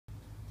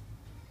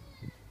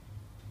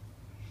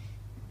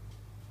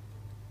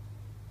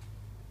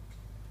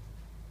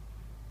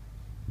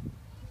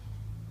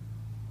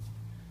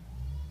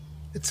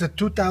It's a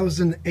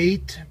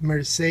 2008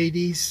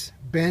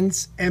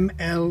 Mercedes-Benz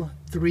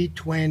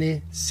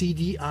ML320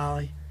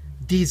 CDI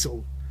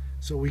diesel.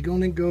 So we're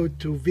going to go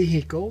to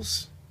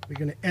vehicles. We're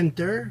going to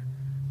enter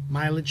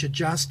mileage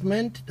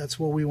adjustment. That's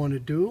what we want to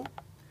do.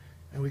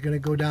 And we're going to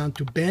go down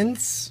to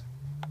Benz.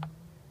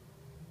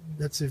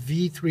 That's a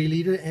V3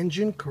 liter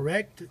engine,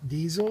 correct?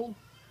 Diesel.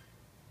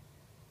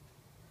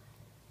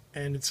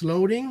 And it's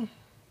loading.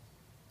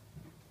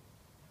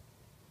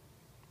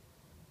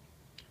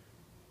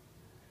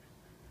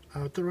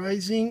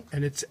 Authorizing,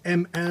 and it's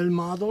ML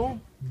model,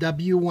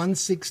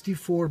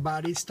 W164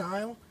 body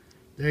style.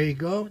 There you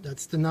go,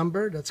 that's the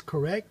number, that's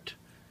correct.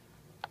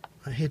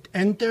 I hit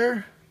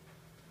enter.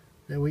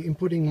 Then we're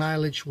inputting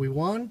mileage we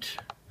want.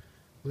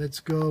 Let's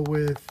go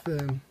with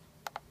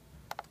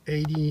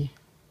 80,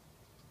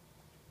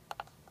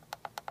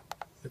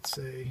 let's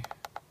say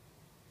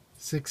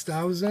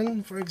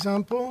 6,000 for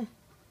example.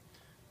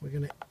 We're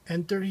going to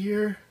enter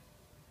here.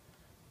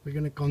 We're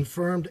going to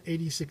confirm the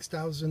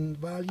 86,000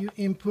 value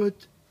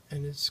input,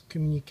 and it's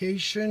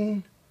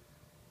communication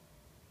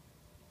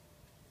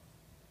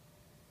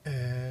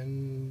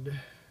and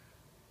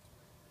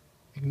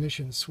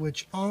ignition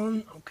switch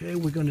on. Okay,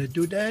 we're going to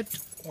do that.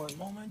 One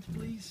moment,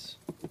 please.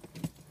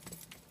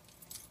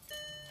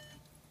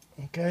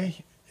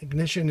 Okay,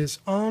 ignition is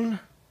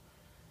on.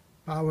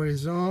 Power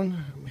is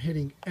on. I'm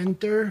hitting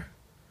enter.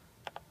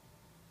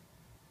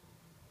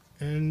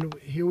 And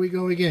here we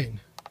go again.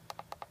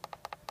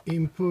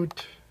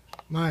 Input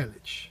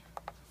mileage.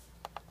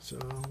 So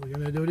we're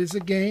going to do this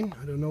again.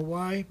 I don't know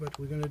why, but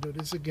we're going to do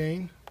this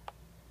again.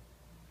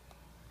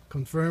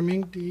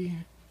 Confirming the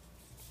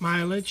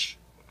mileage.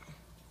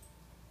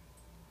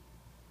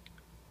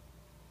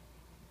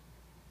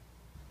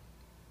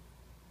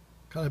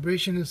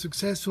 Calibration is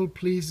successful.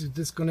 Please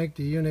disconnect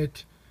the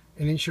unit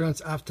and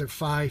insurance after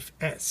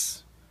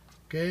 5S.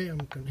 Okay, I'm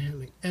going to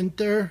hit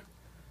enter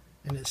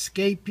and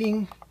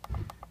escaping.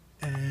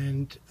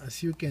 And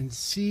as you can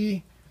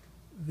see,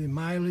 the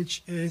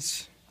mileage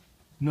is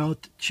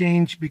not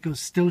changed because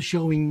still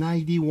showing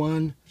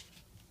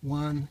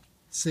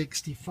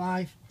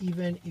 91,165.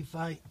 Even if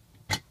I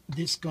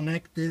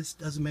disconnect this,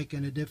 doesn't make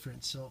any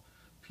difference. So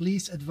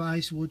please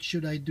advise, what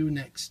should I do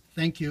next?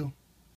 Thank you.